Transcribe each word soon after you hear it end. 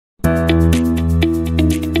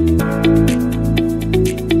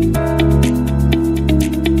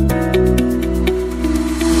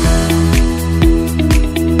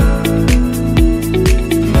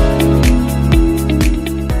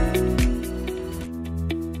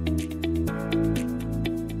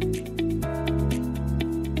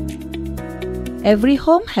Every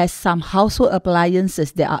home has some household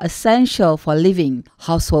appliances that are essential for living.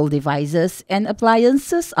 Household devices and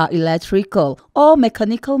appliances are electrical or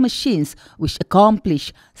mechanical machines which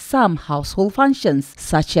accomplish some household functions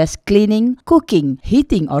such as cleaning, cooking,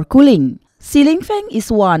 heating or cooling. Ceiling fan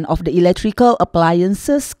is one of the electrical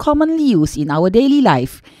appliances commonly used in our daily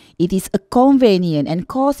life. It is a convenient and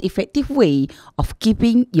cost-effective way of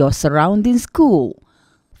keeping your surroundings cool.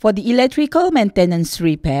 For the electrical maintenance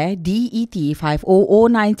repair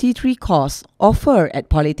DET50093 course offered at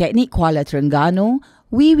Polytechnic Kuala Terengganu,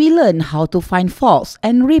 we will learn how to find faults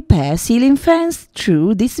and repair ceiling fans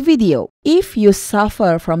through this video. If you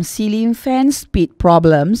suffer from ceiling fan speed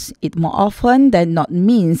problems, it more often than not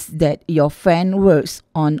means that your fan works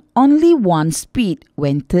on only one speed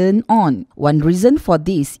when turned on. One reason for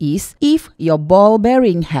this is if your ball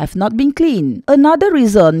bearing have not been cleaned. Another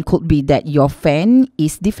reason could be that your fan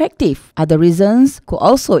is defective. Other reasons could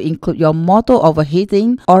also include your motor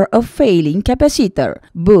overheating or a failing capacitor,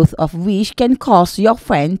 both of which can cause your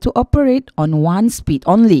fan to operate on one speed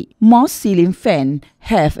only. Most ceiling fans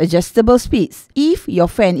have adjustable speeds. If your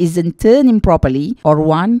fan isn't turning properly, or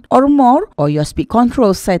one or more, or your speed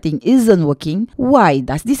control setting isn't working, why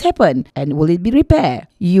does this happen and will it be repaired?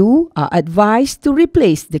 You are advised to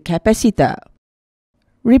replace the capacitor.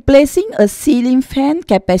 Replacing a ceiling fan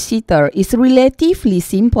capacitor is relatively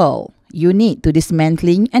simple. You need to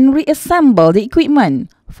dismantling and reassemble the equipment.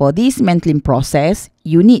 For this dismantling process,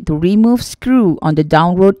 you need to remove screw on the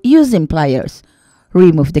downrod using pliers.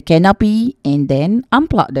 Remove the canopy and then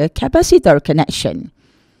unplug the capacitor connection.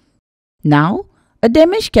 Now, a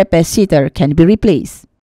damaged capacitor can be replaced.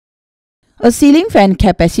 A ceiling fan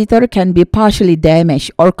capacitor can be partially damaged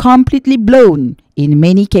or completely blown. In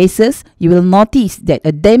many cases, you will notice that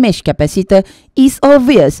a damaged capacitor is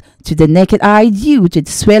obvious to the naked eye due to the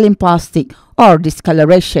swelling plastic or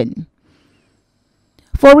discoloration.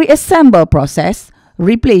 For reassemble process,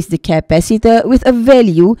 replace the capacitor with a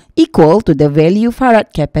value equal to the value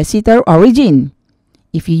farad capacitor origin.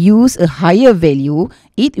 If you use a higher value,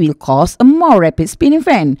 it will cause a more rapid spinning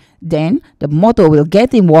fan. Then, the motor will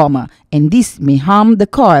get warmer and this may harm the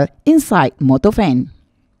coil inside motor fan.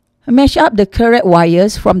 Match up the correct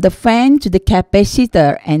wires from the fan to the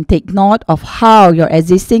capacitor and take note of how your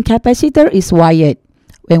existing capacitor is wired.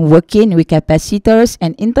 When working with capacitors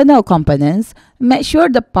and internal components, make sure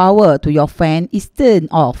the power to your fan is turned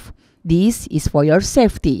off. This is for your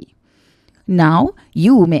safety. Now,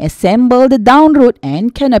 you may assemble the downrod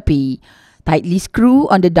and canopy. Tightly screw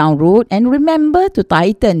on the downrod and remember to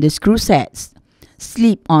tighten the screw sets.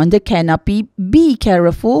 Slip on the canopy. Be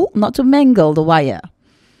careful not to mangle the wire.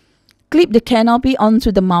 Clip the canopy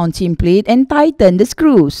onto the mounting plate and tighten the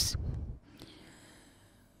screws.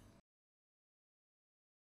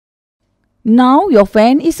 Now your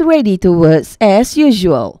fan is ready to work as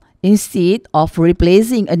usual. Instead of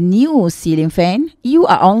replacing a new ceiling fan, you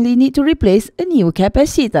only need to replace a new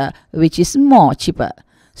capacitor, which is more cheaper.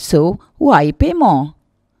 So why pay more?